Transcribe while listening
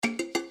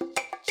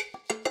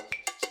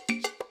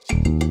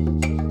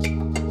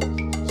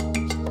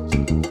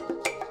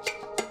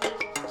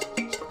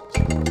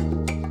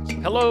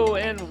Hello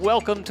and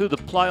welcome to the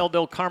Playa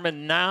del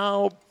Carmen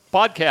Now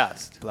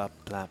podcast. Playa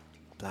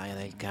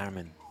del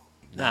Carmen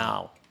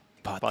Now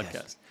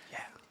podcast. Yeah.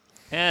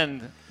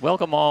 And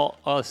welcome our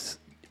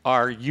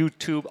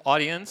YouTube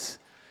audience.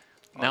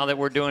 Now that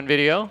we're doing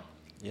video.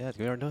 Yes,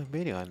 we are doing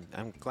video.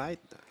 I'm quite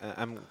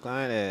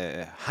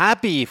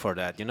happy for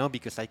that,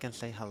 because I can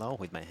say hello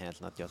with my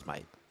hands, not just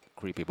my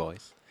creepy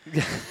voice.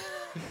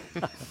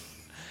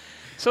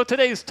 So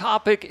today's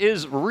topic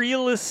is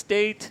real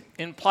estate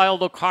in Playa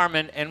del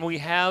Carmen, and we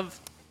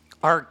have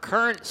our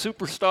current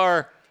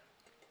superstar,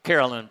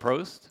 Carolyn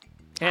Prost,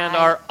 and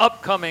our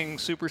upcoming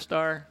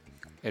superstar,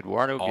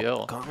 Eduardo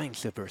Gil. Upcoming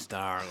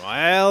superstar.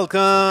 Welcome.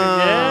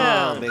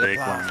 Yeah. Big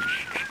applause.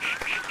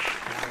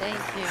 Thank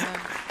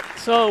you.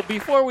 So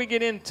before we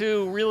get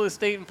into real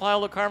estate in Playa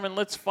del Carmen,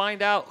 let's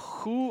find out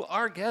who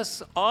our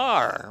guests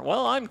are.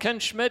 Well, I'm Ken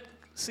Schmidt,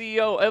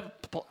 CEO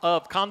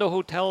of Condo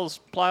Hotels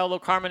Playa del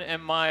Carmen,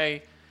 and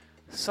my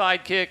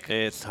sidekick.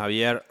 It's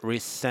Javier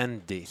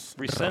Resendiz.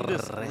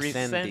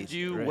 Resend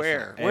you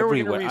where? Where are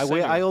we Everywhere. gonna resend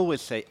you? I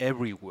always say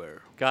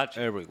everywhere.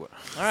 Gotcha. Everywhere.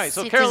 All right,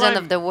 so Citizen Caroline.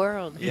 of the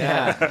world.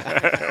 Yeah.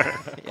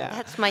 Yeah.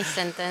 That's my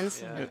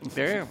sentence.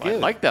 There, I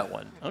Good. like that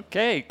one.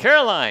 Okay,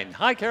 Caroline.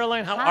 Hi,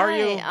 Caroline. How are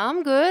you? Hi,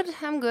 I'm good.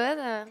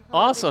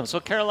 Awesome. So,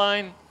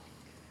 Caroline,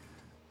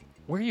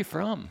 where are you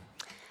from?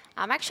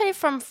 I'm actually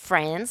from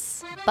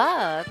France,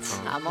 but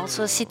I'm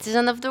also a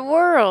citizen of the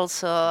world.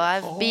 So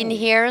I've been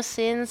here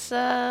since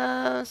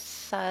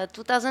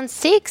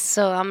 2006.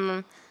 So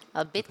I'm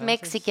a bit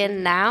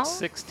Mexican now.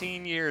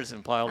 16 years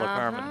in Playa del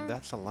Carmen.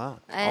 That's a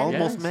lot. And-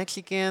 Almost Yes.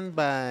 Mexican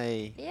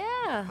by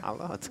Yeah, a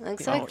lot. Oh,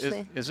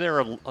 exactly. is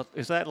there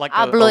is that like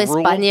Hablo a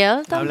rule?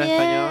 español Habla también.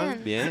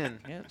 español? Bien.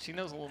 Yeah, she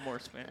knows a little more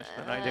Spanish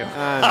than I do.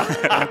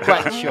 I'm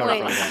quite sure Wait.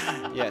 from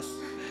that. Yes.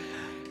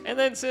 And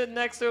then sitting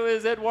next to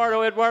is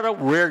Eduardo. Eduardo,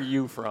 where are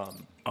you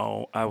from?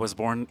 Oh, I was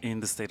born in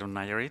the state of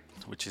Nayarit,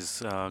 which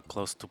is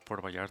close to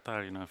Puerto Vallarta.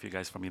 I don't know if you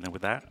guys are familiar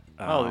with that.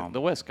 The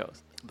West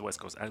Coast, The West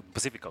Coast,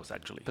 Pacific Coast,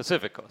 actually.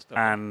 Pacific Coast. Okay.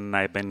 And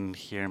I've been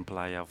here in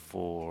Playa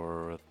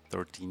for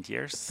 13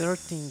 years.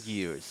 13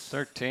 years.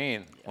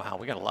 13. Wow,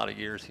 we got a lot of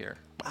years here.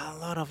 A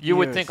lot of You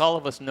would years. think all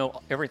of us know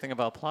everything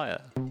about Playa.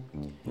 We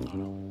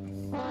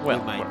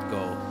Well, might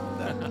go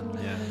that.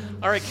 Yeah.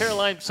 all right,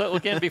 Caroline. So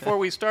again, before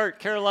we start,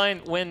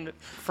 Caroline, when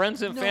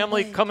friends and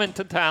family come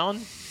into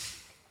town,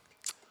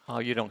 oh,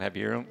 you don't have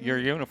your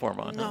uniform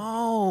on. huh?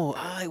 No,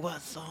 I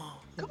was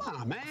Come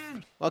on,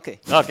 man. Okay.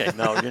 Okay,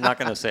 no, you're not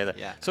going to say that.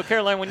 Yeah. So,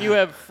 Caroline, when you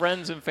have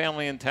friends and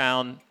family in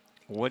town,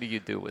 what do you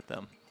do with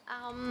them?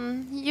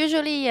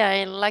 Usually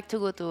I like to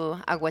go to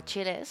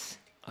Aguachiles,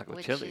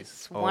 which Aguachiles.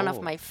 is one Oh.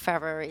 of my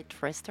favorite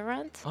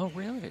restaurants. Oh,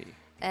 really?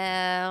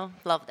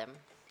 Love them.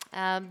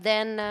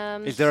 Then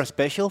Is there a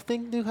special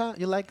thing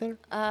you like there?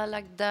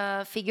 like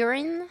the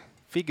figurine,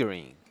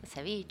 Figurine.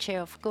 ceviche,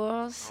 of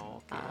course.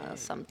 Okay.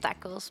 Some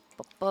tacos,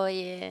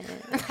 popoye,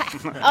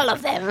 all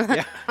of them.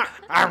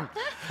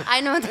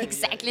 I know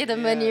exactly the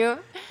menu.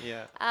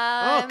 Yeah.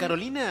 Um,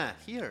 Carolina,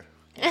 here.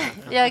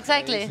 Yeah,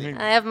 exactly.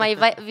 I have my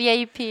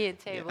VIP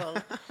table.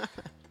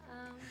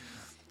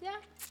 Yeah.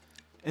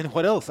 And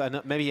what else?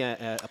 Maybe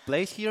a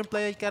place here in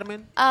Playa del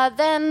Carmen?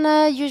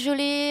 Then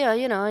usually,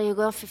 you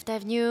go Fifth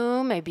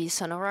Avenue, maybe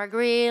Sonora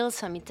Grill,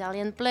 some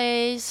Italian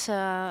place.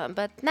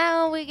 But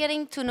now we're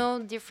getting to know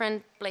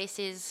different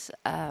places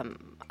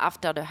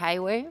after the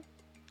highway.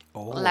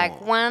 Oh.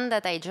 Like one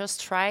that I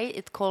just tried,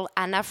 it's called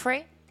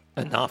Anafre.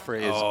 Anafre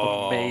is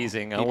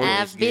amazing. I People would- is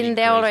I've been getting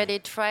there crazy. already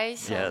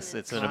twice. Yes, and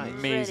it's an nice.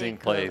 amazing really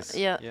cool. place.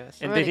 Yeah. Yes.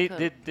 And really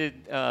did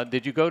cool.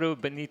 did you go to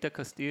Benita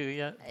Castillo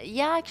yet?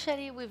 Yeah,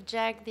 actually, with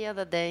Jack the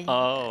other day.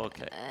 Oh,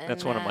 okay.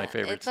 That's one of my it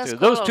favorites was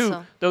too.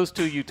 cool Those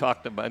two you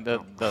talked about, the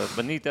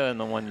Benita and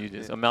the one you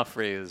just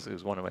Amalfi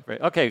is one of my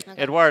favorites. Okay,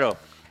 Eduardo,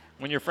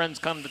 when your friends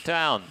come to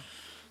town,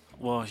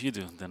 Well, you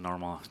do the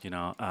normal,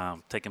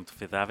 take them to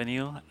Fifth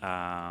Avenue,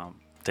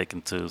 take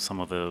them to some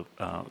of the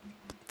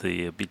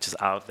beaches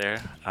out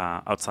there,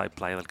 outside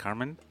Playa del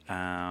Carmen.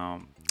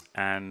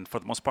 And for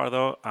the most part,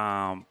 though,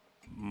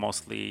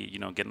 mostly,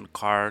 get in the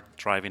car,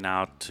 driving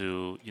out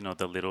to,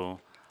 the little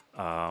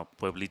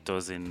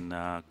pueblitos in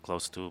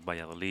close to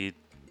Valladolid,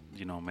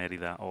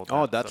 Merida, all that.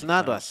 Oh, that's sort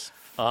of not stuff.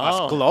 as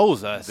Oh.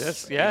 close as.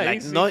 This- yeah,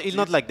 Like, he's- no, it's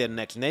not like the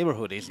next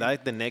neighborhood. It's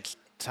like the next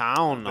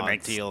town The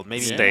next until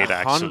maybe state,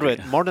 100,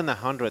 actually. more than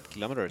 100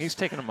 kilometers. he's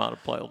taking them out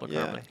of Playa del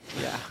yeah, Carmen.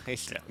 yeah.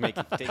 He's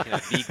taking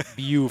a big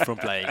view from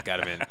Playa del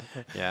Carmen.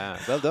 Yeah,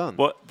 well done.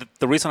 Well,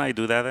 the reason I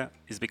do that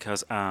is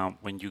because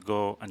when you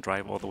go and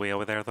drive all the way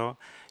over there, though,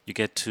 you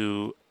get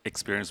to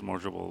experience more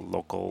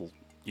local,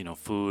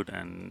 food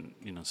and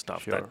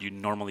stuff Sure. that you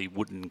normally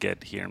wouldn't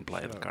get here in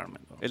Playa del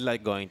Carmen. though. It's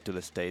like going to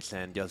the States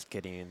and just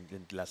getting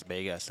in Las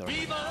Vegas. Or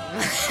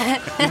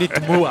you need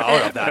to move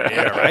out of that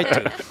area, right?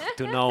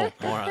 To know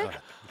more about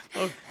it.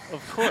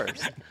 Of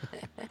course.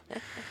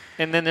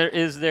 And then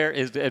is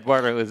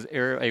Eduardo, is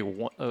there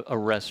a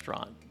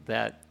restaurant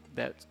that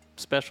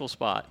special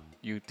spot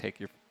you take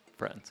your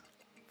friends?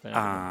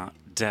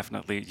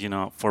 Definitely,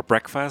 for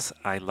breakfast,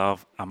 I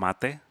love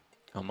amate.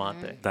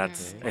 Amate.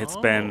 That's Oh.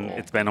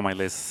 it's been on my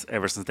list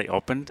ever since they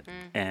opened.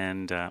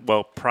 And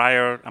well,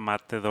 prior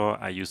Amate though,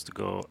 I used to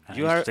go. I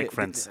You used are to take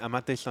friends.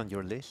 Amate is on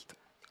your list.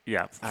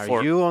 Yeah, Are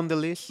for you on the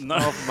list No.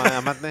 of my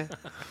Amate?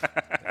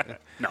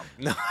 no,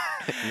 No.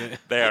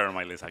 they are on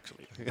my list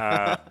actually.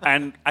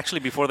 And actually,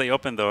 before they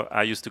opened though,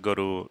 I used to go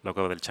to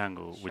Loco del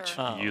Chango, which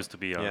Oh. used to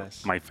be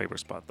Yes. my favorite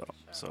spot though.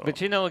 So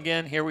But you know,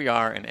 again, here we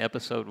are in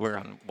episode, we're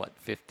on what,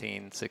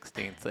 15th,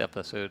 16th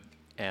episode.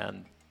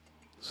 And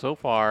so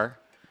far,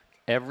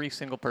 every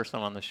single person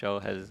on the show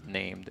has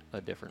named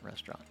a different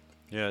restaurant.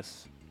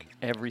 Yes.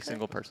 Every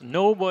single person.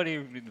 Nobody,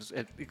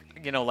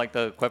 like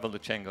the Cueva de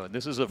Chengo.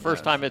 This is the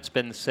first time it's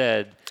been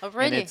said. Oh,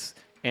 really?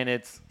 And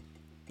it's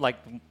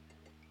like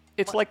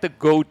the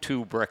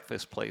go-to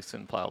breakfast place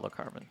in Playa del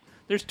Carmen.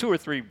 There's two or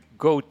three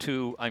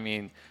go-to. I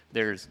mean,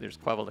 there's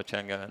Cueva de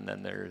Chenga, and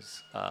then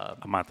there's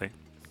Amate.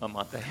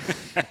 Amate.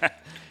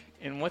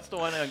 And what's the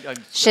one?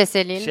 Chez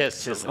Céline.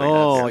 Chez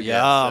Oh, yes,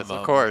 yeah. yes,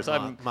 of course.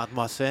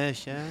 Mademoiselle.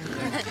 Yeah.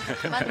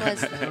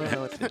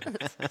 Mademoiselle.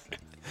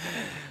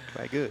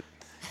 Quite good.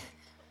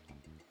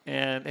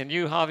 And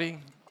you, Javi?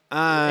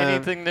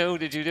 Anything new?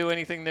 Did you do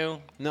anything new?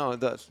 No,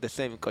 that's the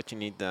same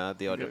cochinita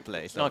the other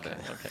place. Okay,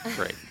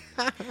 great.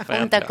 Un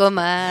Fantastic. taco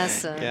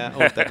más. Yeah,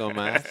 un taco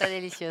más. Está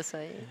delicioso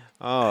ahí.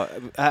 Oh,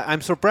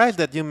 I'm surprised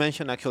that you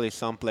mentioned actually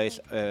some place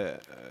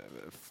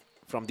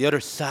from the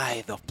other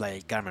side of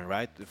Playa Carmen,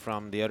 right?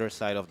 From the other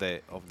side of the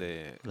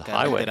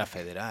highway. Carretera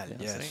Federal.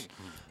 Yes. Yes.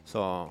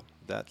 So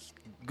that's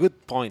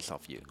good points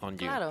of you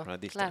Claro, right,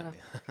 this claro.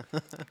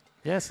 time.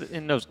 Yes,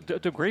 in those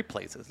the great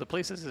places. The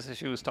places that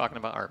she was talking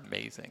about are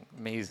amazing,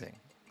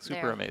 super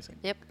They are. amazing.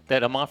 Yep.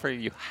 That Amalfi,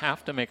 you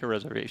have to make a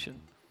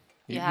reservation.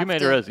 You have made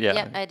to. a reservation,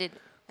 Yeah, I did.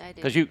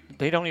 Because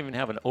they don't even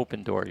have an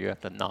open door. You have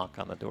to knock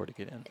on the door to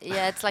get in.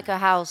 Yeah, it's like a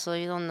house, so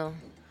you don't know.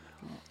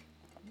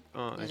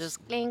 Oh, You it's-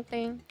 just cling,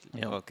 cling.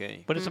 You know.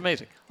 Okay. But it's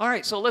amazing. All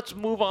right, so let's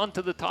move on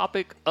to the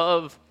topic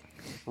of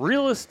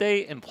real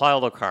estate in Playa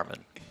del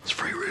Carmen. It's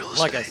free real estate.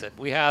 Like I said,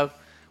 we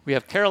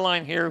have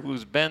Caroline here,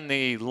 who's been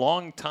the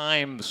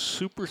longtime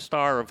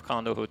superstar of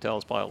condo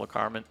hotels Playa del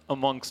Carmen,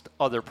 amongst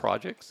other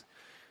projects.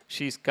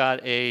 She's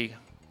got a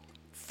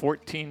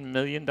 $14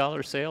 million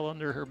sale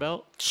under her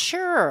belt.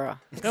 Sure.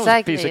 That was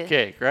a piece of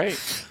cake, right?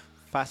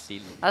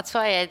 Fácil. That's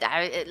why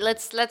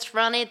let's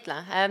run it.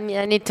 I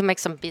need to make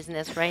some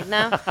business right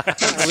now.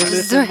 Are we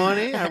losing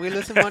money? Are we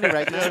losing money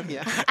right now?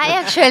 Yeah. I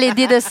actually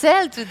did a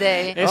sale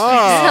today.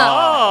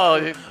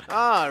 Oh,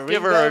 Ah,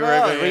 Give her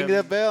a ring ring.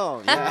 the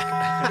bell.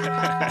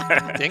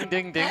 Yeah. ding,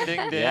 ding, ding,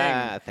 ding, ding.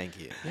 Yeah, thank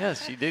you.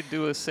 Yes, she did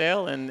do a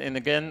sale, and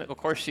again, of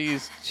course,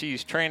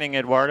 she's training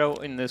Eduardo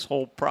in this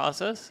whole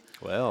process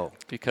Well,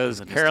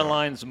 because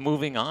Caroline's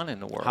moving on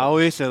in the world. how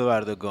is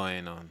Eduardo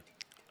going on?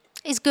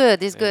 It's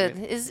good. It's good.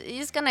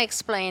 He's gonna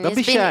explain. Don't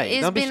He's be been shy,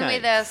 he's don't be been shy.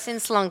 with us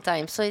since long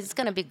time, so it's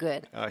gonna be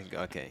good.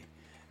 Okay.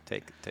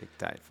 Take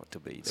time to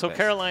be the So best.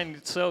 Caroline,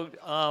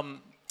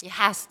 He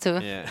has to.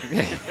 Yeah.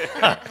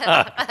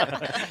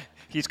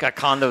 he's got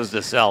condos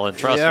to sell, and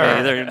trust Yeah.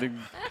 me, they're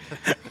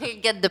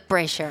He'll get the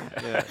pressure.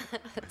 Yeah.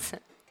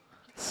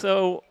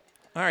 So,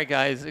 all right,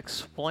 guys,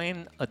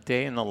 explain a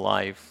day in the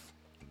life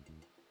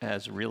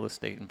as real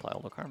estate in Playa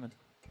del Carmen.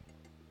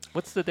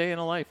 What's the day in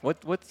the life?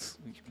 What's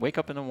wake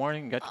up in the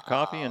morning, get your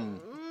coffee, and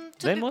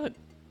then what?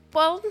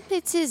 Well,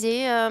 it's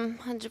easy. I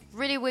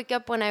really wake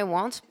up when I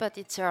want, but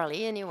it's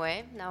early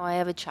anyway. Now I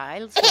have a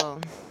child, so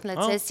let's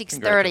Oh, say 6:30,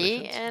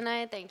 congratulations. and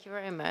I thank you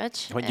very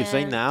much. When you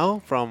say And,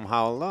 now, from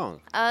how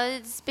long?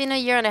 It's been a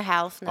year and a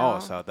half now. Oh,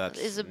 so that's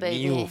It's a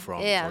baby. new for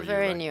you,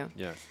 very right? new.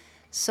 Yes.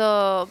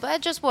 So, but I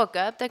just woke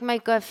up, take my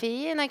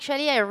coffee, and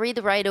actually I read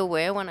right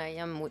away when I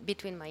am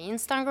between my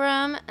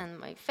Instagram and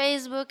my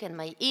Facebook and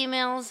my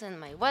emails and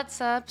my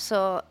WhatsApp.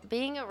 So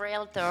being a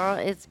realtor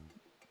is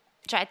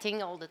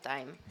chatting all the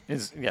time.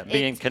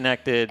 Being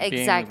connected,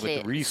 Exactly. being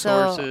with the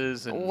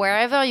resources, So and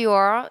wherever you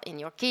are, in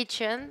your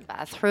kitchen,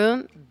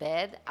 bathroom,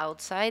 bed,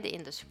 outside,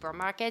 in the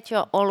supermarket,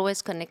 you're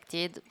always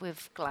connected with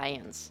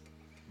clients.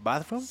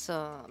 Bathroom? So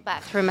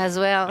bathroom as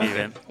well.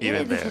 Even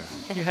there.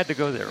 you had to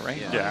go there, right?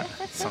 Yeah.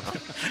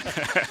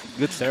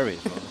 Good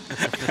service.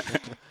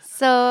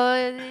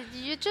 So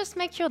you just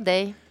make your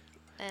day,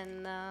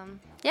 and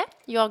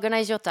you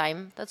organize your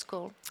time. That's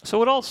cool.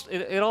 So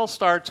it all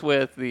starts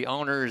with the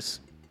owners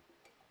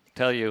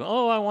tell you,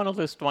 oh, I want to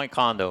list my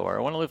condo, or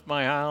I want to list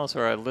my house,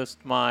 or I list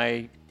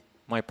my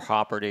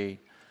property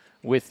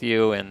with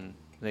you, and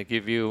they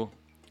give you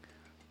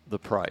the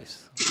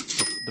price,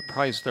 the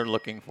price they're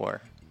looking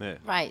for. Yeah.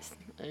 Right.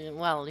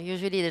 Well,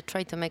 usually they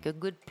try to make a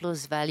good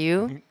plus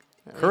value,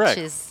 Correct.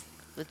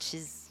 which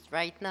is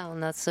right now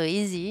not so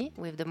easy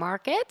with the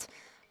market.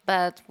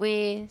 But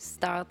we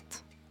start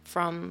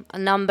from a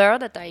number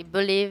that I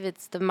believe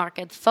it's the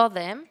market for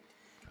them,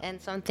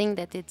 and something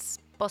that it's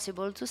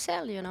possible to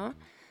sell.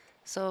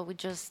 So we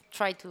just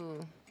try to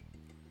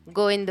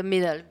go in the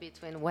middle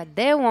between what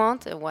they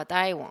want and what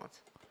I want.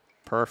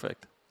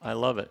 Perfect. I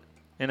love it.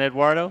 And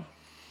Eduardo?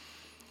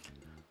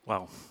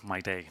 Well, my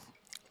day.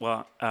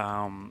 Well,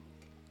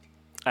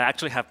 I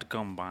actually have to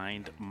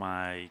combine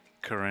my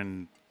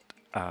current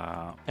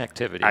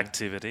Activity.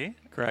 activity,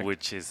 Correct.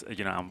 which is,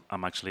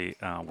 I'm actually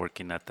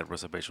working at the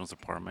reservations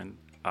department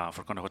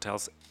for condo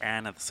hotels,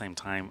 and at the same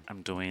time,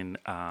 I'm doing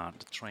the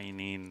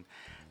training,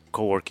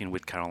 co-working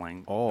with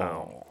Caroline.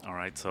 Oh. All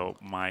right. So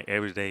my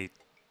everyday,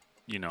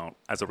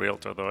 as a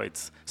realtor, though,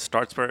 it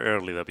starts very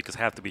early, though, because I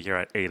have to be here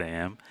at 8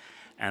 a.m.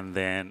 And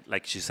then,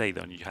 like she said,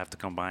 then you have to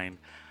combine,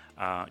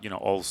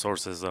 all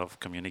sources of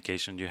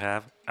communication you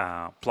have.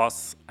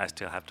 Plus, I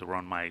still have to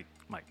run my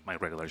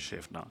regular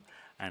shift now.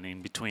 And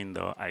in between,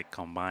 though, I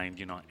combine,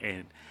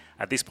 and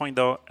at this point,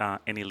 though,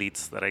 any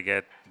leads that I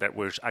get that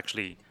we're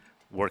actually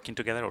working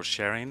together or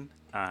sharing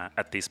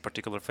at this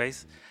particular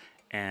phase.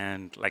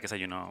 And like I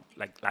said,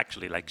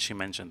 like she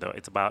mentioned, though,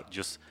 it's about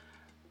just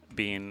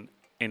being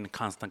in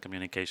constant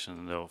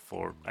communication, though,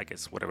 for, I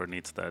guess, whatever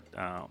needs that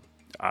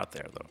out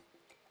there, though.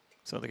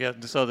 So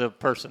the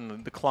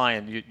person, the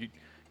client,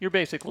 you're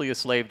basically a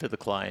slave to the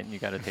client. You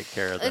got to take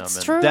care of them. It's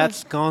and true.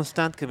 That's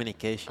constant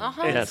communication.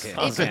 Yes, Okay.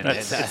 constant.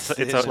 It's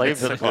It's a slave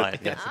to the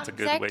client. Yes, it's a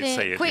good way to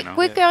say it.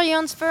 Quicker you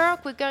answer,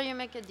 quicker you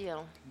make a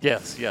deal.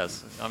 Yes,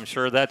 yes. I'm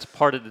sure that's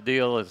part of the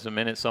deal. Is the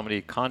minute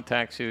somebody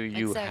contacts you,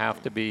 you Exactly.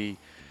 have to be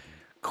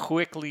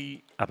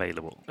quickly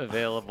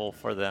Available.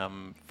 for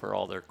them for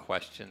all their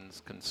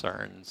questions,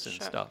 concerns, and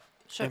Sure. stuff.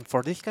 Sure. And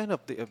for this kind of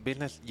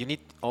business, you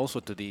need also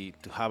to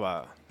have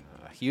a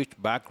huge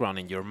background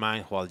in your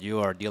mind while you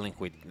are dealing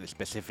with the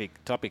specific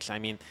topics. I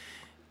mean,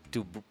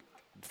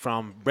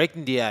 from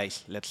breaking the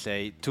ice, let's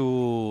say,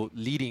 to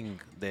leading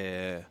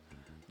the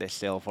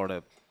sale for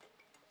the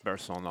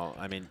person. Or,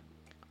 I mean,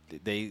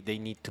 they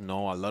need to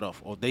know a lot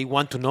of, or they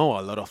want to know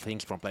a lot of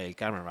things from Playa del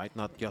Carmen, right?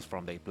 Not just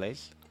from their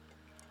place.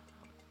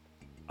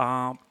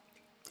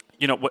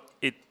 What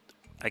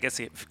I guess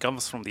it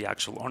comes from the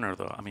actual owner,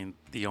 though. I mean,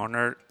 the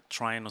owner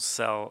trying to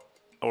sell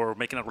or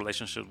making a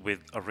relationship with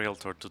a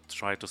realtor to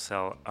try to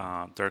sell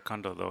their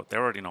condo, though. They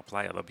already know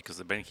Playa, though, because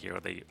they've been here.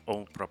 They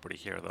own property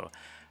here, though.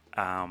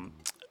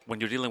 When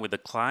you're dealing with a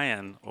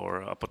client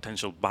or a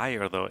potential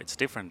buyer, though, it's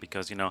different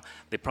because,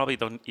 they probably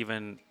don't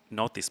even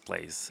know this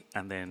place.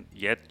 And then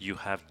yet you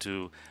have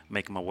to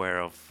make them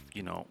aware of,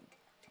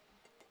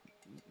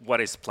 what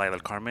is Playa del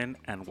Carmen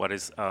and what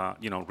is,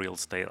 real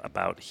estate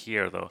about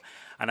here, though.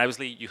 And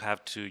obviously you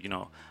have to,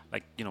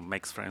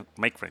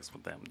 make friends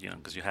with them,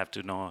 because you have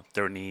to know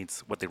their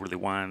needs, what they really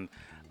want.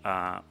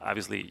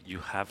 Obviously you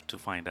have to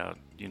find out,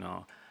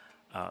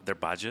 their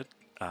budget,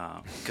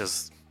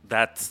 because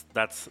that's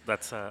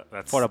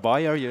For a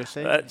buyer, you're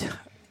saying?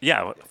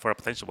 yeah, for a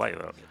potential buyer,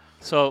 though.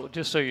 So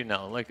just so you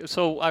know,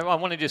 I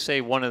want to just say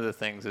one of the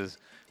things is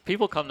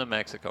people come to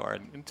Mexico,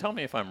 and tell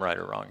me if I'm right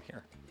or wrong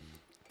here.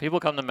 People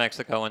come to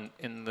Mexico, and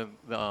the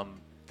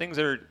things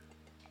are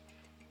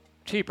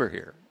cheaper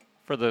here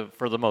for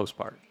the most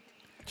part.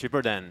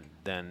 Cheaper than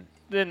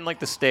Than like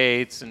the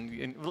States,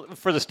 and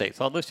for the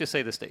States, let's just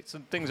say the States.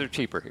 Things are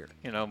cheaper here.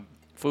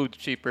 Food's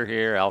cheaper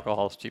here,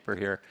 alcohol's cheaper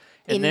here.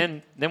 And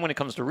then when it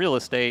comes to real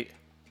estate,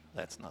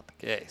 that's not the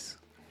case.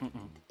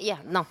 Yeah,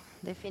 no,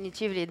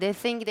 definitively. They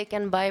think they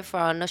can buy for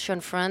an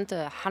oceanfront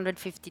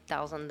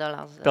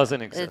 $150,000.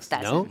 Doesn't exist.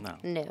 It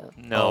doesn't. No.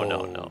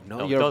 No.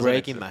 No, you're doesn't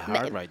breaking exist. my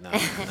heart right now.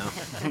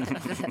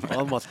 No.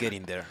 Almost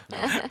getting there.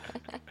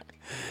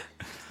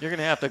 You're going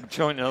to have to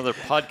join another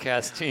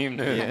podcast team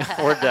to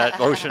afford that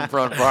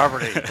oceanfront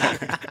property.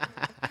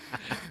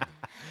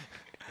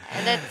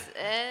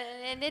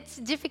 And it's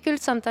difficult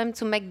sometimes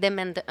to make them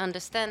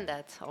understand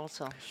that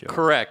also. Sure.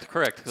 Correct.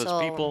 Because So-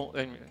 people,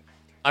 and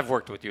I've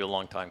worked with you a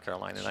long time,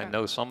 Caroline, and I Sure.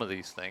 know some of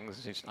these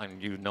things.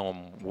 You know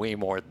them way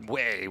more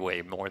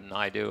than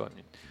I do.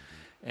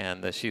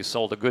 And she's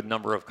sold a good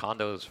number of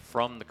condos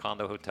from the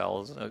condo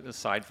hotels,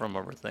 aside from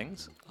other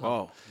things.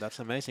 Oh, that's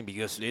amazing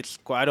because it's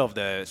quite of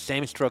the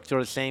same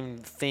structure, same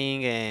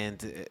thing,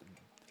 and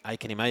I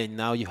can imagine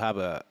now you have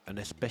a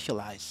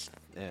specialized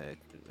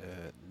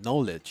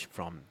knowledge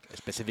from a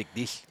specific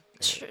dish.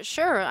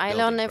 Sure, I building,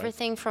 learned right?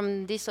 everything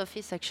from this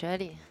office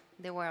actually.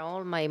 They were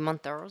all my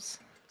mentors.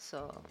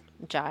 So,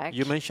 Jack.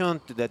 You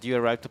mentioned that you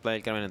arrived to Playa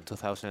del Carmen in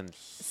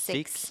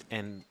 2006, Six.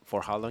 and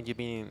for how long you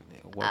been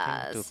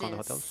working to condo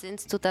hotels?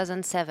 Since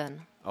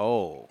 2007.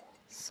 Oh,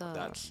 So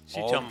that's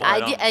She all- jumped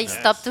right on. I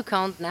stopped to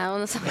count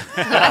now. So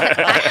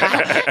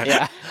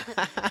yeah,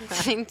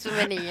 it's been too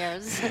many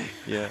years.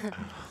 yeah.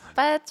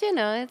 But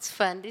it's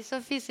fun. This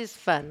office is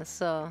fun.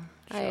 So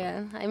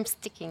I'm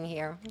sticking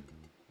here.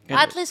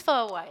 At least for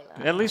a while.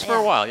 At least for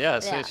a while,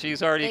 yes. Yeah.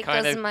 She's already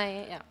Because kind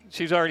of.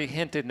 She's already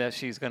hinted that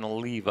she's going to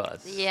leave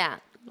us. Yeah.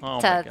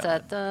 Oh Ta, my ta,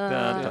 God. ta.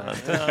 Dun, dun,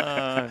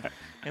 dun.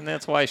 And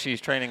that's why she's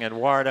training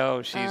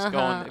Eduardo. She's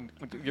going.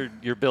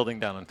 You're building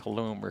down in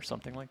Tulum or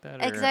something like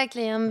that. Or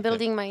Exactly. I'm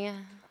building my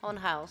own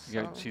house.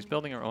 So. She's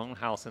building her own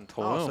house in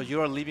Tulum. Oh, so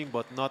you are leaving,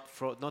 but not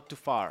too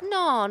far.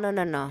 No.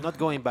 Not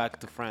going back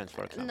to France,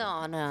 for example.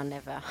 No,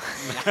 never.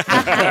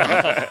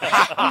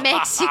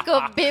 Mexico,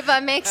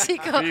 viva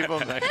Mexico.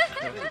 Viva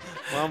Mexico.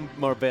 One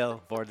more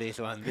bell for this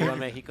one. Viva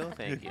Mexico.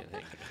 Thank you.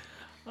 Thank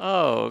you.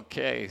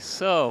 Okay,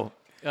 so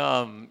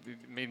it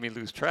made me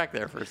lose track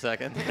there for a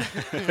second.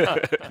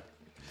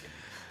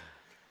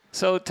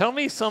 So tell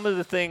me some of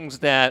the things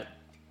that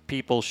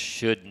people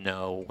should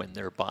know when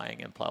they're buying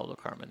in Playa del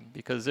Carmen?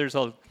 Because there's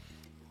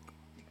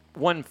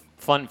one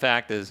fun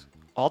fact is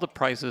all the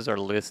prices are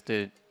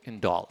listed in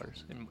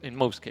dollars in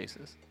most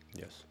cases.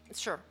 Yes.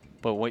 Sure.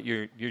 But what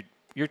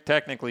you're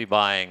technically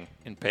buying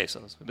in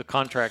pesos. The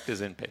contract is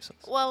in pesos.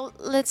 Well,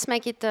 let's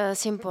make it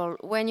simple.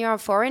 When you are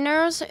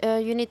foreigners,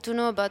 you need to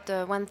know about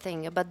one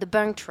thing, about the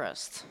bank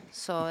trust.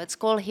 So it's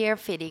called here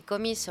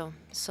fideicomiso.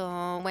 So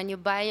when you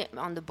buy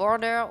on the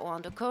border or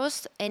on the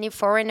coast, any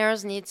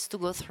foreigners needs to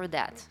go through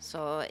that.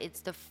 So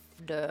it's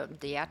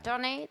the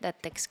attorney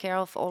that takes care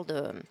of all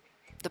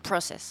the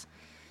process.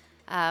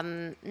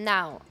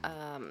 Now,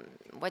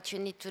 what you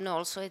need to know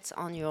also, it's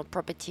on your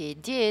property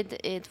deed,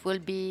 it will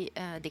be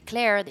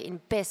declared in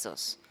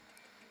pesos.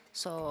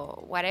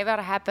 So whatever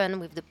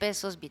happened with the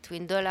pesos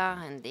between dollar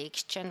and the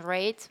exchange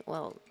rate,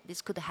 well,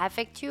 this could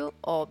affect you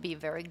or be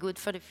very good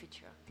for the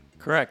future.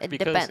 Correct. It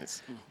because,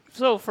 depends.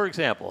 So, for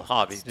example,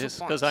 hobby, It's 2 just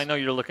because I points. know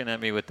you're looking at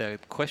me with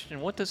that question,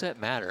 what does that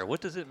matter?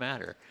 What does it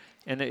matter?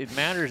 And it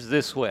matters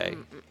this way.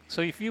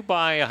 So if you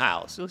buy a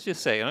house, let's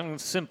just say,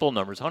 simple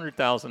numbers,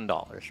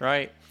 $100,000,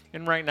 right?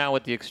 And right now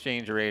with the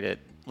exchange rate at,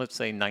 let's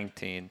say,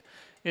 19,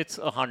 it's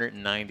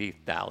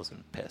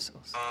 190,000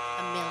 pesos. A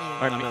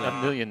million. Or a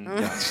million.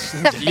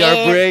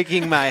 You're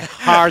breaking my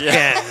heart.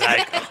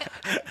 Like,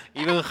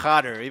 even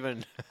harder.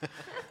 Even.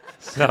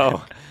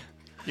 So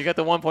you got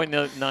the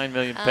 1.9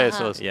 million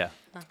pesos. Yeah.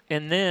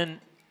 And then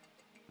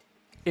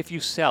if you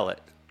sell it,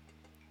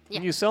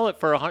 and you sell it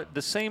for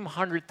the same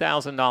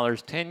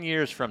 $100,000 10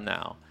 years from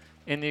now,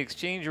 and the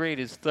exchange rate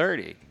is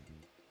 30,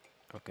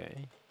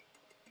 Okay.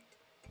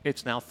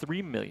 it's now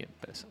 3 million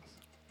pesos.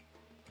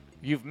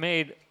 You've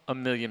made a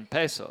million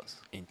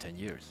pesos In 10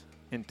 years.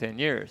 in 10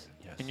 years,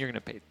 Yes. and you're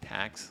going to pay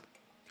tax.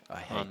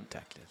 I hate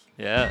taxes.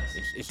 Yes.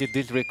 Is it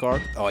this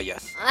record? Oh,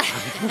 yes.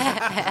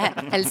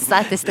 El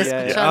SAT está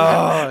escuchando.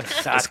 Oh,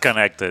 It's sad.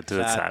 connected to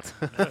the Sad.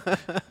 SAT.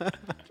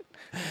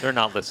 They're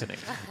not listening.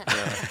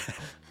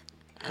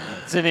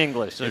 It's in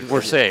English. So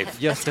we're safe.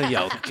 Just a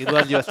joke. It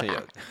was just a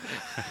joke.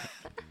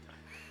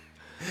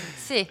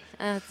 Sí.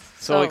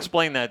 So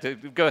explain that.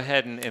 Go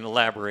ahead and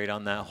elaborate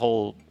on that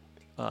whole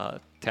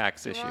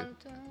tax issue.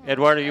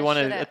 Eduardo, you want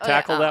to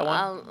tackle that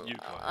one?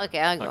 Okay,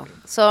 I'll go.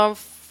 So,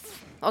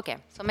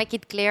 so make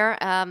it clear.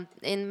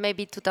 In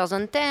maybe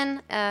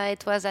 2010,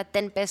 it was at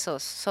 10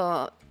 pesos.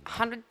 So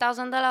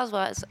 $100,000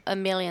 was a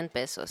million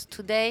pesos.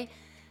 Today,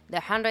 the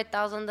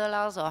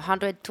 $100,000 or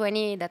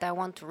 120 that I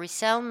want to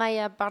resell my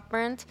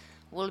apartment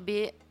will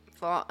be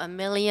for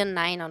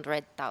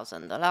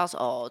 $1,900,000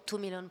 or 2.1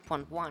 million,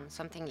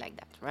 something like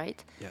that,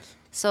 right? Yes.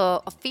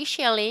 So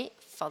officially,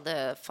 for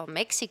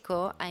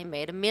Mexico, I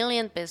made a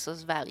million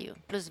pesos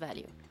plus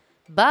value,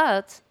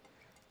 but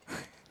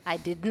I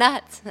did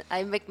not.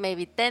 I make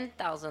maybe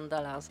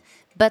 $10,000,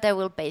 but I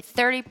will pay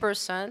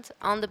 30%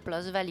 on the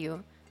plus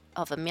value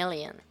of a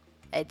million.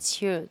 It's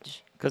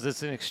huge. Because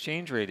it's an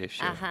exchange rate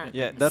issue.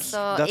 Yeah,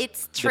 So that's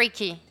it's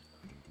tricky.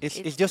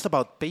 It's just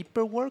about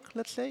paperwork,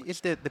 let's say.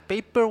 It's the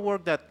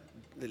paperwork that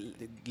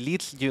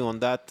leads you on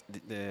that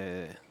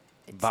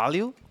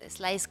value. Es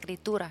la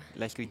escritura.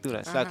 La escritura,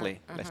 exactly.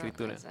 La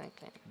escritura.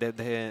 Exactly.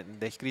 The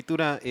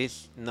escritura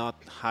is not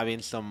having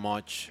so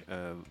much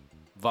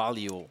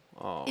value.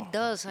 It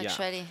does yeah.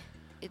 actually.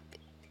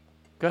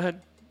 Go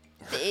ahead.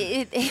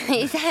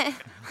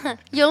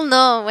 You'll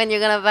know when you're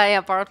gonna buy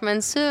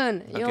apartment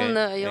soon. You'll Okay,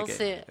 know. You'll okay,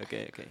 see it.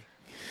 Okay, okay.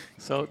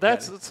 So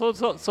so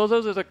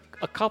those are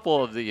a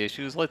couple of the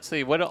issues. Let's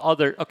see what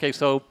other. Okay,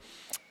 so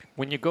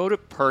when you go to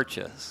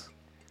purchase,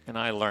 and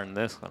I learned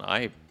this when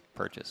I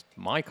purchased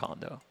my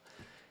condo,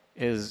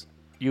 is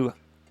you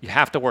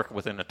have to work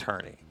with an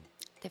attorney.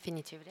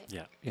 Definitively.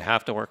 Yeah. You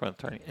have to work with an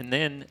attorney, and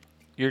then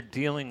you're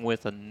dealing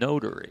with a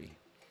notary.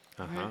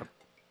 Uh-huh.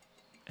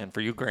 And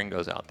for you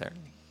gringos out there,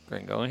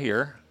 gringo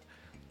here,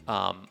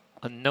 a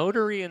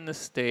notary in the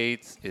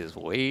States is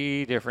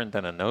way different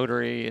than a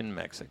notary in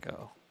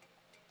Mexico.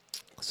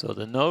 So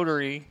the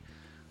notary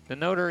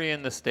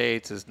in the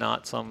States is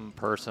not some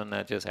person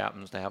that just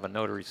happens to have a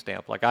notary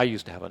stamp. Like I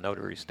used to have a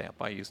notary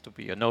stamp. I used to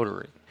be a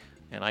notary,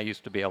 and I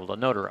used to be able to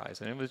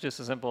notarize. And it was just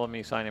as simple as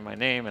me signing my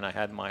name, and I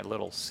had my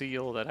little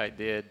seal that I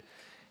did,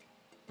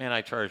 and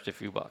I charged a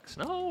few bucks.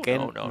 No.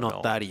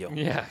 Notario.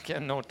 Yeah,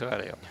 Ken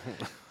Notario.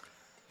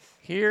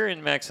 Here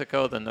in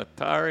Mexico, the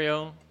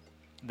notario,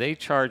 they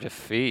charge a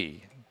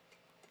fee.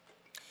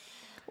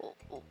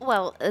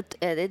 Well,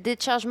 they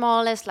charge more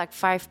or less like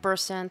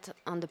 5%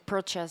 on the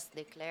purchase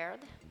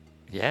declared.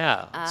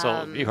 Yeah.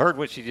 So you heard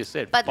what she just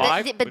said. But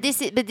Five?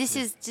 this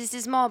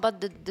is more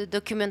about the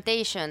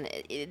documentation.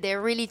 They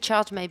really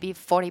charge maybe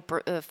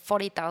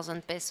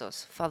 40,000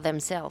 pesos for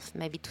themselves,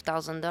 maybe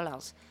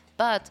 $2,000.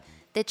 But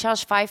they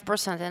charge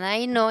 5%, and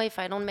I know if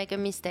I don't make a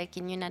mistake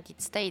in United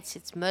States,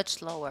 it's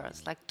much lower.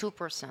 It's like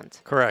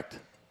 2%. Correct.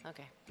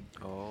 Okay.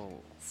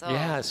 Oh. So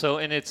Yeah. So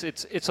and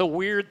it's a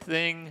weird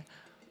thing.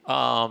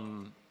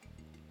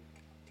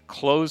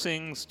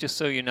 Closings, just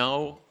so you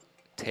know,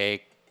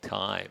 take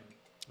time.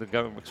 The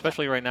government,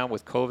 especially right now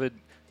with COVID,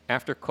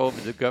 after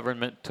COVID, the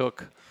government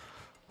took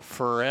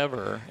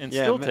forever and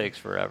Yeah, still takes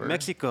forever.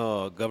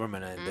 Mexico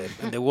government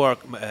and the work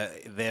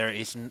there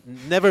is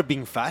never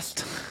been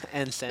fast,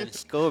 and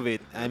since COVID,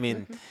 I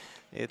mean,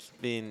 it's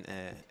been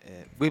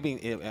we've been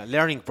a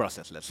learning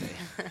process, let's say.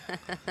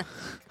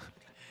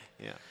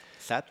 Yeah,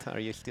 Sat, are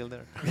you still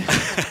there?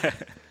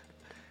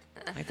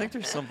 I think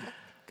there's some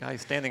guy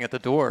standing at the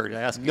door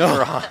asking No.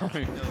 for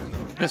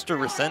Mr.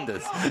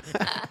 Resendez.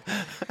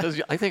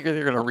 'Cause I think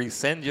they're going to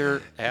resend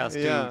your ass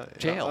to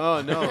jail.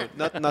 Oh no,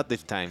 not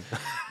this time.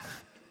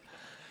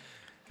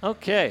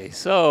 Okay,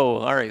 so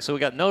all right, so we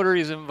got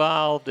notaries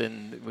involved,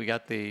 and we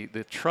got the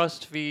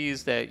trust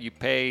fees that you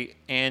pay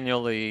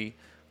annually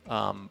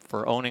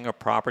for owning a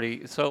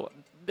property. So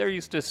they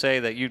used to say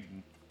that you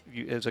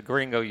as a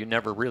gringo, you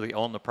never really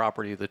own the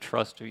property. The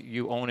trust,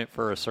 you own it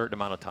for a certain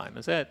amount of time.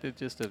 Is that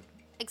just a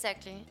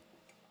Exactly.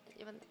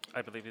 Even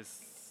I believe it's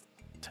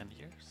 10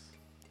 years.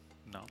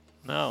 No.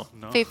 no?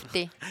 No.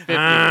 50. 50.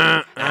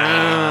 What?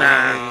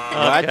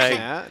 Okay.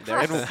 Yeah,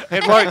 there's-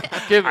 Edward,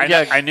 give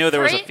I knew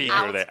there was a Free figure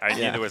out. there. I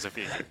knew Yeah. there was a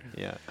figure.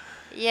 yeah.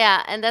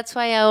 Yeah, and that's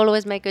why I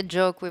always make a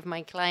joke with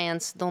my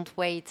clients. Don't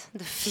wait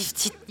the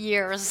 50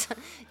 years.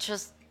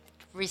 Just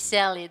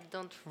resell it.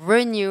 Don't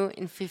renew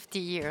in 50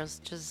 years.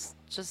 Just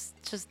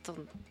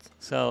don't.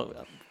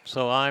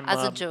 So I'm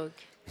As a joke.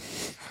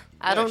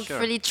 I Yeah, don't sure.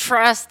 really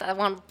trust at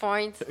one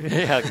point.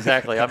 Yeah,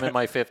 exactly. I'm in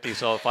my 50s,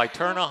 so if I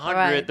turn 100,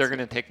 Right. they're going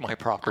to take my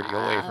property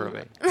away from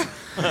me.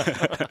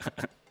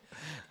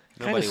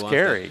 Nobody wants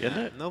scary, that. isn't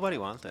Yeah, it? Nobody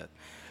wants that.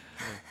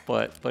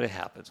 But it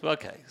happens.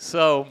 Okay,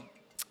 so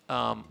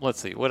let's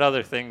see. What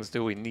other things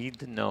do we need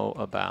to know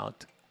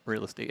about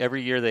real estate?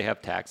 Every year they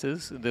have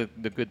taxes. The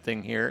good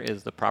thing here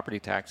is the property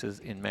taxes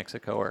in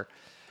Mexico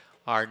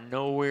are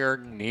nowhere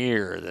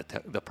near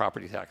the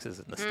property taxes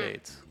in the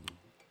States.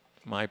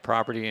 My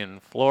property in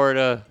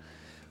Florida,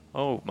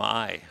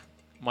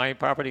 my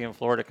property in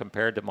Florida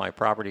compared to my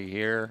property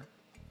here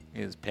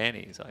is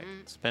pennies. I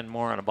spend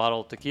more on a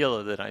bottle of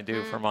tequila than I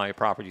do for my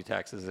property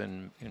taxes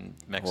in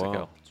Mexico.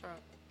 Wow. Sure.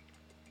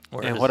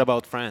 And Whereas- what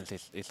about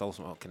France? It's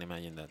also, I can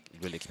imagine that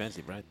really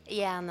expensive, right?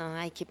 Yeah, no,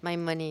 I keep my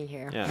money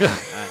here. Yeah.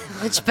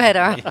 Much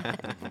better.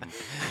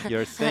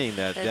 You're saying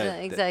that.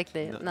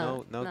 Exactly.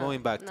 No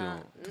going back to no,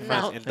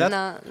 France. And that's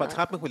no, what no.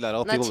 happened with a lot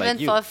of Not people even like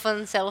you. for a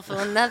phone, cell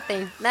phone,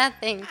 nothing.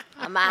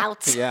 I'm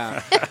out.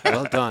 Yeah.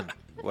 Well done.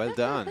 Well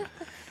done.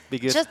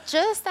 Because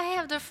Just I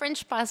have the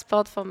French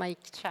passport for my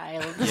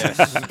child. yes,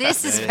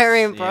 This is yes,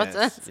 very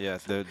important.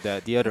 Yes,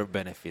 the other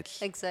benefits.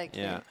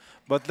 Exactly. Yeah,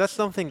 but that's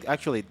something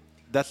actually.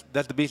 That's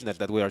the business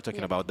that we are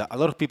talking about. A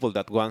lot of people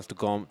that wants to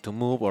come to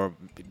move or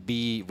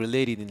be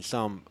related in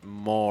some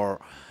more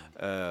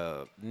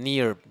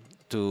near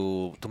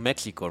to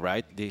Mexico,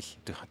 right? This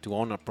to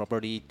own a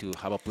property, to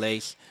have a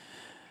place,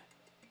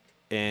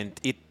 and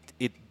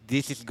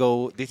this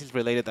is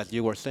related, as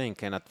you were saying,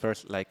 Ken, at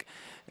first, like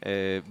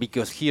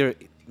because here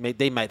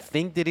they might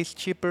think that it's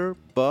cheaper,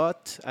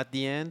 but at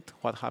the end,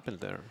 what happens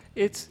there?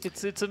 It's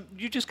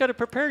you just got to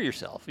prepare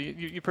yourself.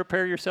 You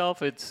prepare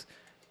yourself. It's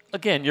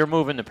again, you're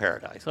moving to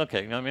paradise.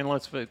 Okay, I mean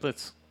let's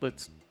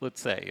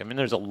say. I mean,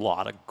 there's a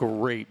lot of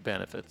great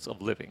benefits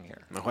of living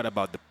here. Now, what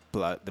about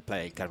the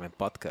Playa Carmen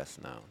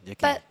podcast now? You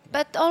can,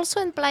 But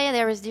also in Playa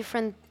there is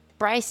different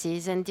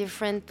prices and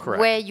different Correct.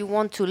 where you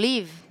want to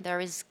live. There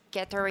is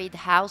catered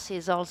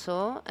houses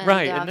also, and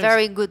Right, they are and there's-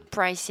 very good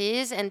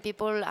prices. And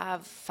people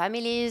have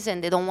families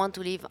and they don't want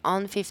to live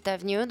on Fifth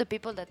Avenue. The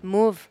people that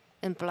move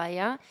in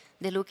Playa,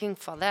 they're looking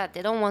for that.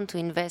 They don't want to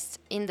invest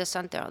in the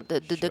center.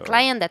 The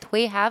client that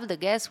we have, the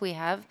guests we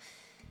have,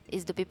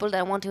 is the people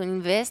that want to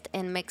invest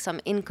and make some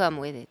income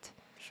with it.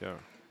 sure.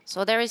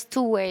 So there is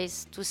two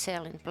ways to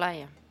sell in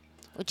Playa,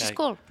 which is Yeah.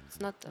 cool. It's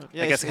not.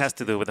 Yeah, I guess it it's- has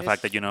to do with the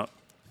fact that,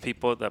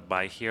 people that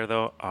buy here,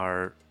 though,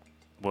 are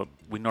what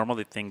we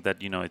normally think that,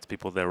 it's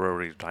people that were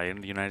retired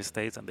in the United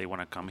States and they want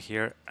to come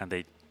here and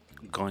they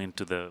go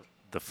into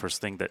the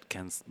first thing that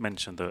Ken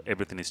mentioned,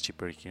 everything is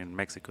cheaper here in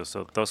Mexico.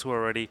 So those who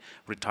are already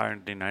retired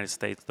in the United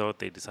States, though,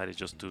 they decided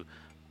just to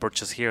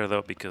purchase here,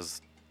 though,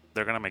 because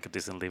they're going to make a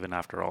decent living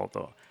after all,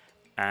 though.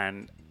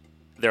 And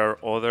there are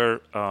other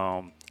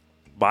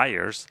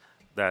buyers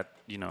that,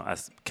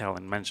 as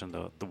Carolyn mentioned,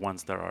 the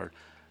ones that are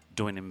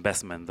doing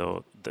investment,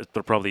 though,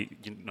 they're probably,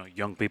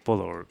 young people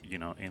or,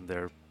 in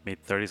their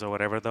mid-30s or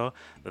whatever, though,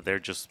 that they're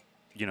just,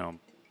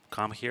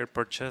 come here,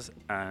 purchase,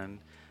 and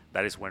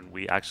that is when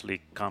we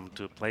actually come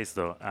to a place,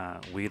 though.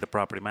 We, the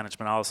property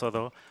management, also,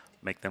 though,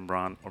 make them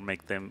run or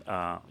make them,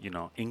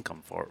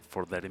 income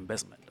for that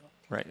investment.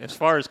 Right. As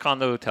far as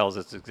condo hotels,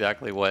 it's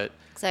exactly what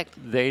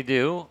Exactly. they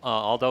do.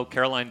 Although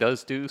Caroline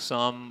does do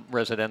some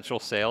residential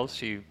sales,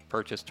 she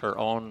purchased her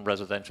own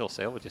residential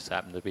sale, which just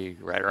happened to be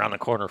right around the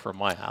corner from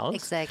my house.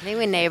 Exactly.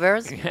 We're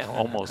neighbors. Yeah,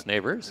 almost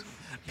neighbors.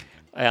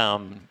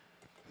 And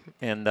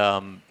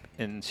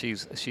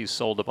she's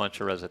sold a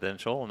bunch of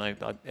residential,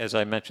 and as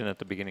I mentioned at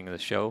the beginning of the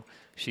show,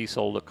 she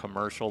sold a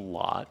commercial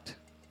lot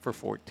for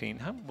 14.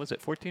 How was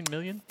it? 14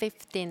 million?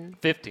 15.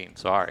 15.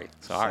 Sorry.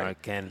 Sorry,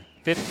 Ken.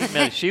 15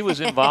 million. She was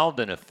involved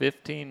in a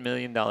 $15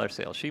 million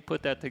sale. She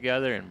put that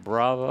together, and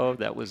bravo,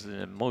 that was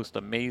the most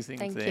amazing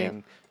Thank thing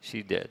you.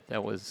 she did. I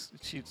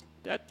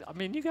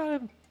mean, you got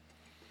to,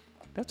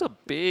 that's a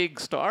big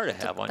star to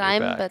have on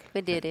Time, your back. but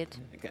we did it.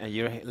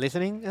 You're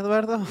listening,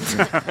 Eduardo?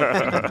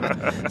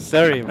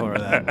 Sorry for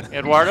that.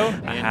 Eduardo?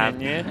 I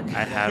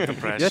had the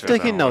pressure. Just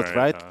taking don't notes,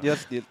 worry.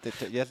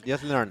 right?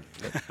 Just learn.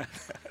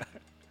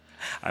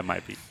 I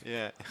might be.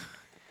 Yeah.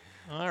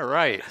 All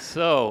right.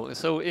 So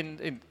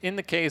in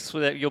the case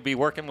that you'll be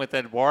working with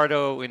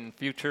Eduardo in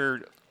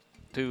future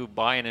to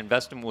buy and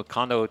invest in with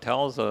condo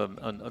hotels,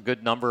 a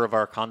good number of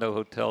our condo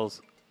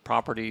hotels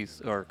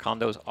properties or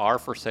condos are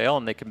for sale,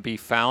 and they can be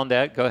found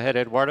at. Go ahead,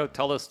 Eduardo.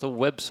 Tell us the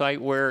website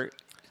where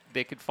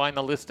they could find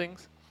the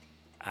listings.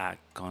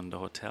 Condo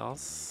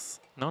hotels.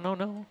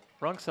 No.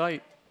 Wrong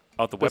site.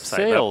 Oh, the The website.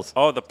 sales.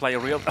 The Playa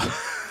Real.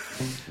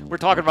 We're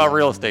talking about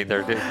real estate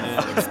there, dude.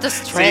 It's the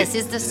stress.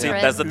 It's the See,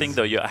 stress. that's the thing,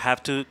 though. You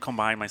have to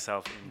combine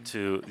myself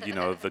into,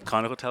 the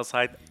condo hotel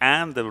side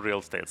and the real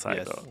estate side,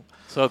 Yes. though.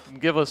 So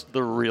give us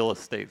the real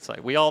estate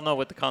site. We all know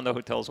what the condo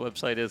hotels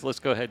website is. Let's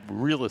go ahead.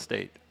 Real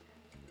estate.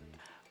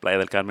 Playa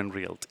del Carmen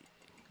Realty.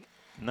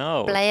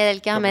 No. Playa del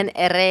Carmen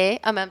R.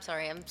 I'm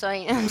sorry.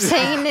 I'm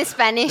saying in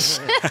Spanish.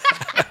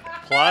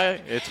 Playa.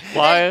 It's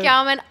Playa del Playa.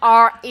 Carmen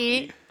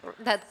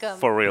RE.com.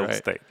 For real Right.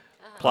 estate.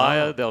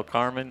 Playa del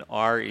Carmen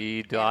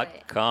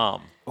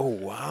RE.com. Oh,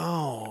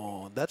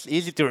 wow. That's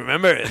easy to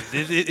remember.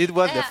 It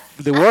was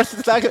the worst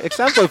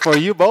example for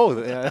you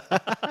both. Yeah.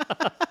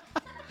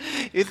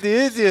 It's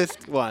the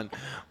easiest one.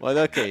 Well,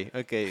 okay.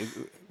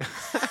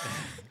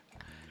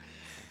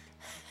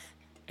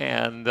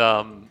 And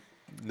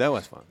That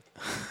was fun.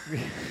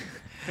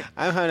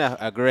 I'm having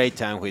a great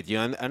time with you,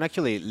 and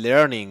actually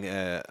learning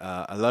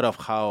a lot of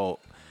how,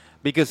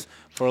 because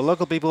for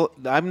local people,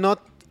 I'm not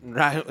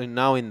right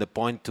now in the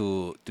point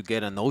to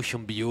get an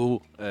ocean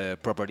view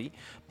property,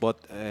 but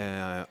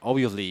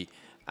obviously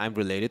I'm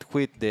related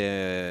with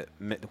the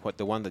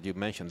one that you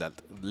mentioned, that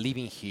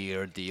living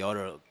here, the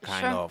other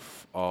kind Sure.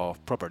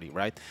 of property,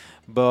 right?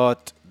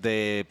 But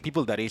the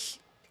people that is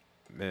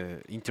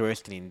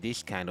interested in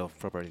this kind of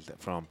properties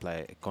from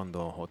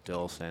condo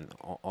hotels and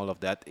all of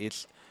that,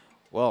 it's,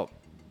 well,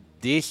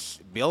 these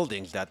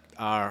buildings that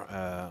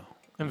are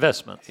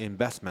investments.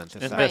 investments.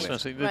 Exactly.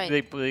 Investments.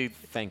 Right.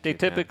 Thank They you,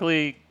 yeah.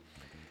 typically,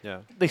 Yeah.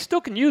 they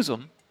still can use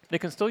them. They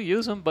can still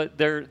use them, but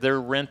they're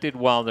rented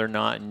while they're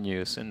not in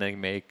use, and they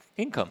make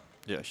income.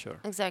 Yeah, sure.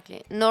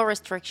 Exactly. No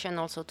restriction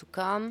also to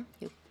come.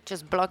 You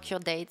just block your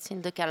dates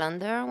in the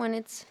calendar when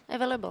it's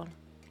available,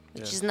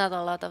 which is not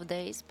a lot of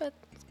days, but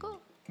it's cool.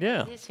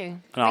 Yeah. This year.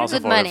 And Very also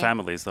good for money. the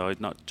families, though.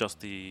 It's not just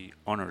the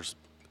owners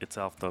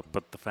itself, though,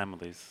 but the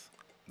families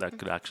that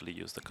could actually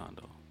use the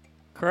condo.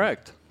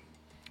 Correct.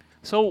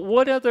 So,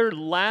 what other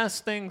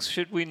last things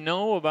should we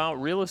know about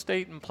real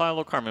estate in Playa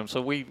del Carmen? So,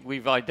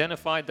 we've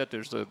identified that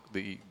there's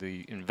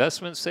the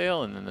investment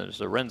sale, and then there's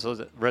the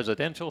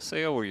residential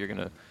sale where you're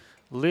going to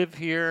live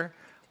here.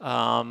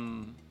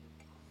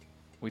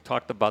 We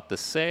talked about the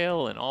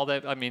sale and all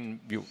that. I mean,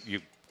 you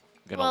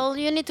gonna. Well,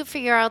 you need to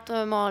figure out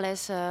more or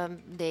less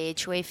the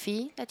HOA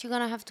fee that you're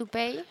gonna have to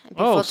pay.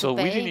 before Oh, to so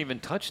we pay. didn't even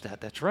touch that.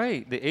 That's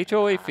right. The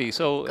HOA fee.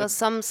 So, Because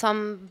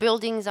some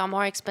buildings are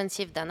more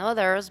expensive than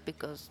others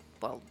because,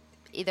 well,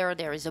 either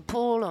there is a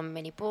pool or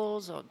many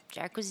pools or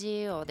jacuzzi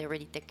or they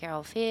already take care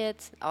of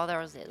it.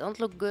 Others, they don't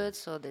look good,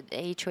 so the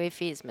HOA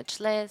fee is much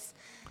less.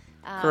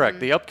 correct.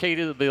 The upkeep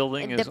of the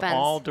building it is depends.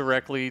 all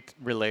directly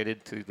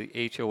related to the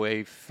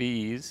HOA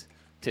fees,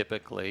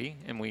 typically.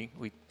 And we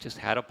just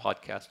had a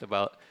podcast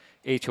about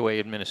HOA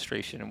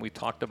administration, and we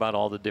talked about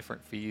all the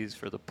different fees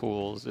for the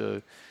pools,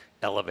 the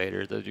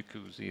elevator, the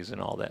jacuzzis, and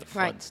all that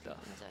fun Right. stuff.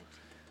 Exactly.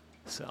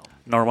 So,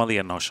 Normally,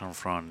 an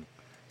oceanfront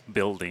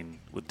building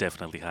would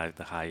definitely have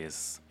the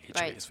highest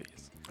HOA Right.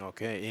 fees.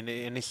 Okay,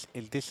 and is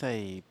this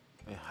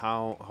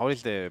how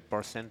is the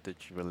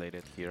percentage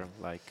related here?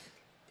 Like,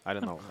 I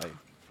don't know, like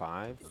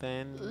 5,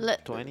 10, Le-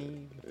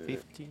 20,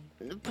 50?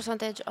 The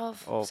percentage of,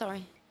 Of-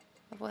 sorry,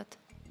 of what?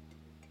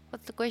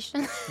 What's the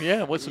question?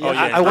 yeah, what's the Oh,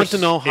 yeah. I want to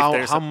know If how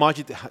there's how a- much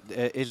is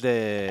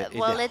the is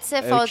well, the let's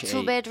say for HA.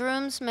 2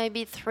 bedrooms,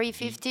 maybe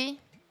 350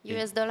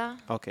 US dollar.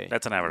 Okay.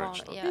 That's an average.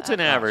 More, though. yeah, It's an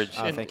average,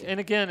 Oh, and, thank you. and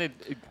again,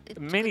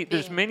 could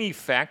there's be. many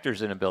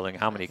factors in a building.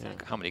 How many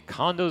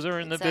condos are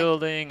in the Exactly.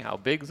 building? How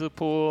big's the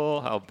pool?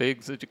 How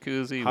big's the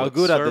jacuzzi? How what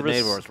good are the service-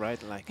 neighbors,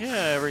 right? Like, Yeah,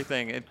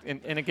 everything.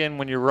 And again,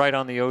 when you're right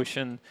on the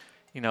ocean,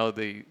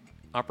 the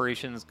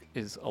operations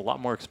is a lot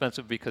more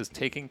expensive because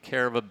taking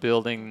care of a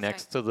building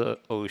next to the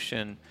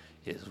ocean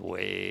is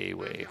way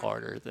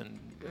harder than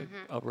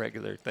a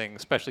regular thing,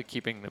 especially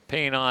keeping the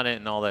paint on it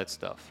and all that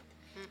stuff.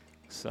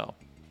 So.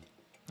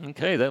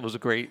 Okay, that was a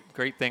great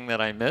thing that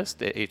I missed,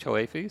 the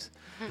HOA fees.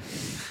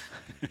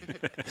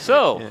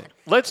 So,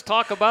 let's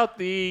talk about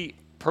the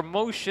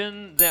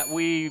promotion that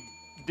we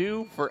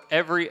do for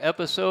every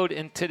episode,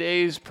 and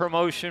today's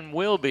promotion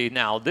will be.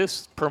 Now,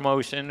 this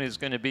promotion is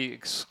going to be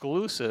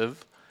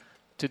exclusive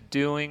to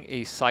doing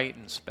a site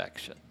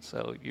inspection.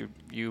 So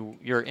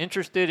you're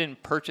interested in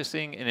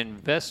purchasing an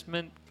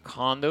investment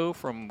condo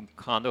from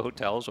Condo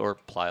Hotels or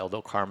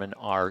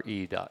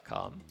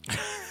PlayaDelCarmenRE.com.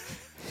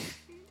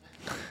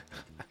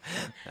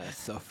 That's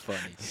so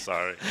funny.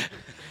 Sorry.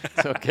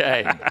 It's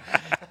okay.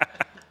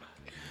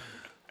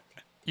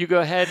 You go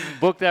ahead and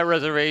book that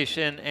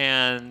reservation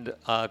and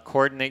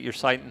coordinate your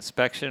site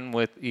inspection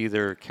with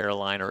either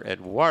Caroline or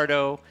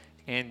Eduardo,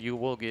 and you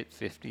will get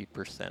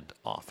 50%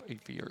 off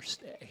of your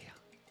stay.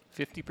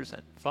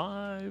 50%.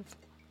 50.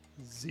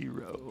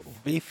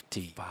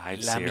 50. La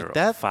 50.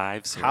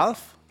 mitad? 50.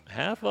 Half?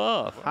 Half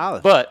off.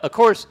 Half. But, of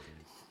course,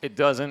 it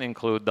doesn't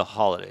include the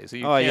holidays.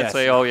 You can't yes.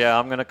 say, oh, yeah,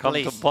 I'm going to come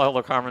to Please. Playa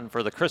del Carmen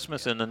for the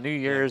Christmas and the New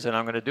Year's, and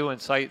I'm going to do a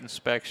site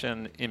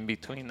inspection in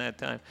between that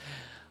time.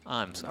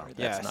 I'm sorry.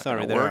 That's not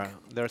going to work.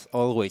 There's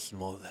always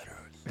small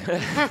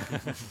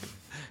letters.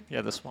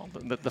 Yeah, the small,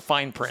 the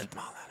fine print.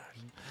 Small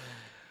letters.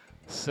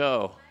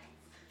 So,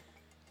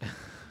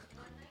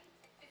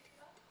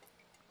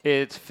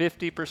 it's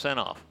 50%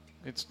 off.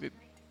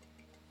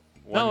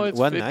 No, it's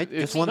one fif- night?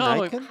 it's- Just one no,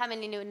 night? it- Ken? How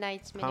many new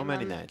nights minimum? How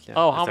many nights? Yeah.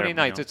 Oh, how many Third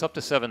nights? meal. It's up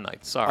to 7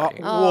 nights. Sorry.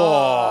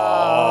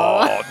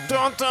 Whoa!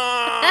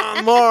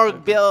 Dun-dun! More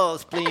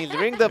bills, please.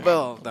 Ring the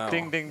bell. No.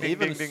 Ding, ding, ding,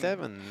 Even ding, ding.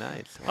 7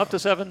 nights. Up to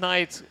 7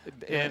 nights,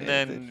 and yeah,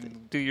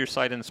 then do your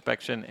site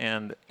inspection,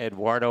 and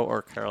Eduardo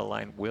or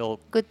Caroline will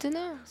Good to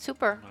know.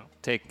 Super.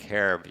 take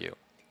care of you.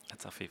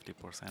 That's a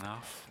 50%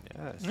 off.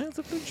 Yes. Yeah,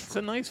 it's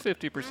a nice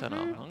 50%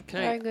 off.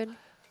 Okay. Very good.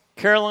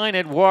 Caroline,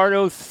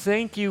 Eduardo,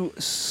 thank you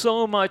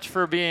so much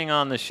for being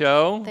on the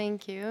show.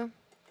 Thank you.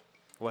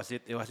 Was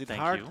it Thank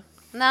hard? you.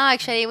 No,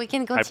 actually, we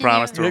can I continue.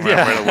 promise to remember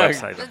Yeah. the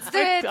website. Let's do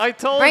it. I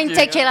told Brain you.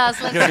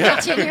 tequilas.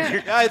 Let's continue.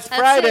 Yeah, it's That's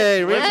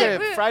Friday. it. Ring Yeah.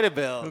 the Friday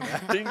bell.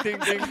 Ding, ding,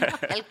 ding.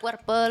 El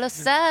cuerpo lo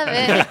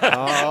sabe.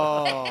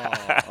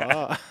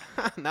 Oh.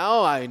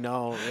 Now I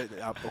know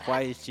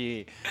why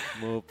she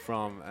moved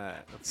from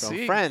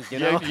See, France. You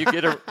yeah, know.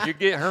 you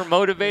get her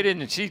motivated,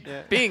 and she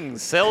bing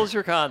sells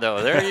your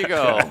condo. There you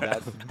go.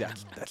 that's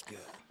good.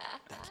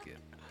 That's good.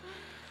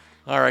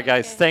 All right,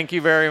 guys. Thank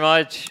you very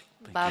much.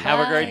 Bye-bye. Have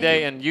a great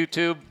day, and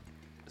YouTube.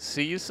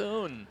 See you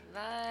soon.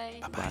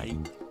 Bye. Bye.